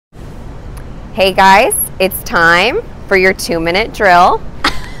Hey guys, it's time for your 2-minute drill.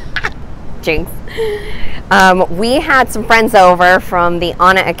 Jinx. We had some friends over from the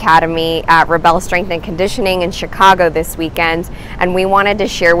Anna Academy at Rebel Strength and Conditioning in Chicago this weekend, and we wanted to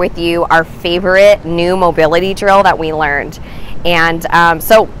share with you our favorite new mobility drill that we learned. And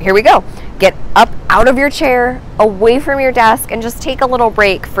so here we go. Get up out of your chair, away from your desk, and just take a little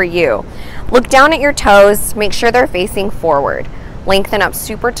break for you. Look down at your toes, make sure they're facing forward. Lengthen up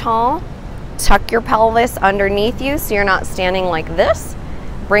super tall, tuck your pelvis underneath you so you're not standing like this.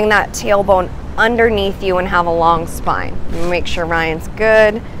 Bring that tailbone underneath you and have a long spine. Make sure Ryan's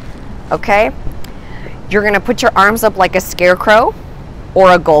good. Okay. You're gonna put your arms up like a scarecrow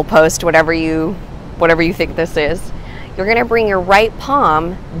or a goalpost, whatever you think this is. You're gonna bring your right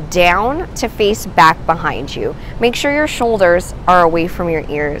palm down to face back behind you. Make sure your shoulders are away from your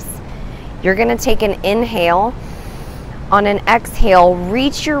ears. You're gonna take an inhale. On an exhale,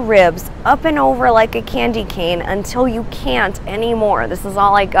 reach your ribs up and over like a candy cane until you can't anymore. This is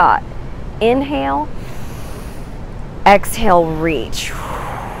all I got. Inhale, exhale, reach.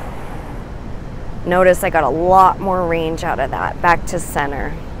 Notice I got a lot more range out of that. Back to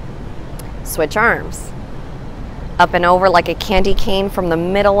center. Switch arms. Up and over like a candy cane from the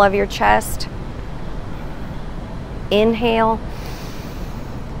middle of your chest. Inhale,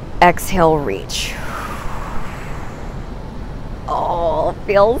 exhale, reach. Oh,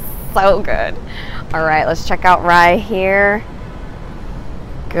 feels so good. All right, let's check out Rye here.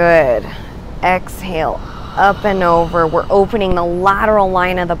 Good. Exhale, up and over. We're opening the lateral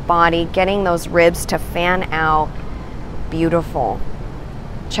line of the body, getting those ribs to fan out. Beautiful.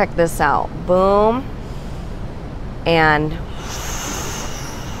 Check this out. Boom. And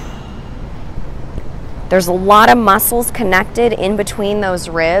there's a lot of muscles connected in between those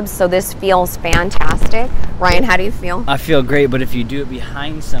ribs, so this feels fantastic. Ryan, how do you feel? I feel great, but if you do it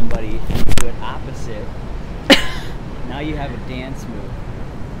behind somebody, you do it opposite, now you have a dance move.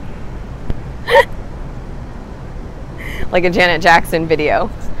 Like a Janet Jackson video.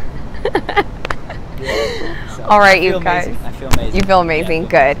 Yeah, so all right, you guys. Amazing. I feel amazing. You feel amazing.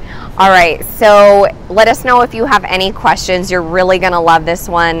 Yeah, good. All right, so let us know if you have any questions. You're really going to love this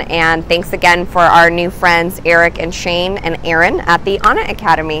one. And thanks again for our new friends, Eric and Shane and Aaron at the Anna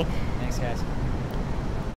Academy.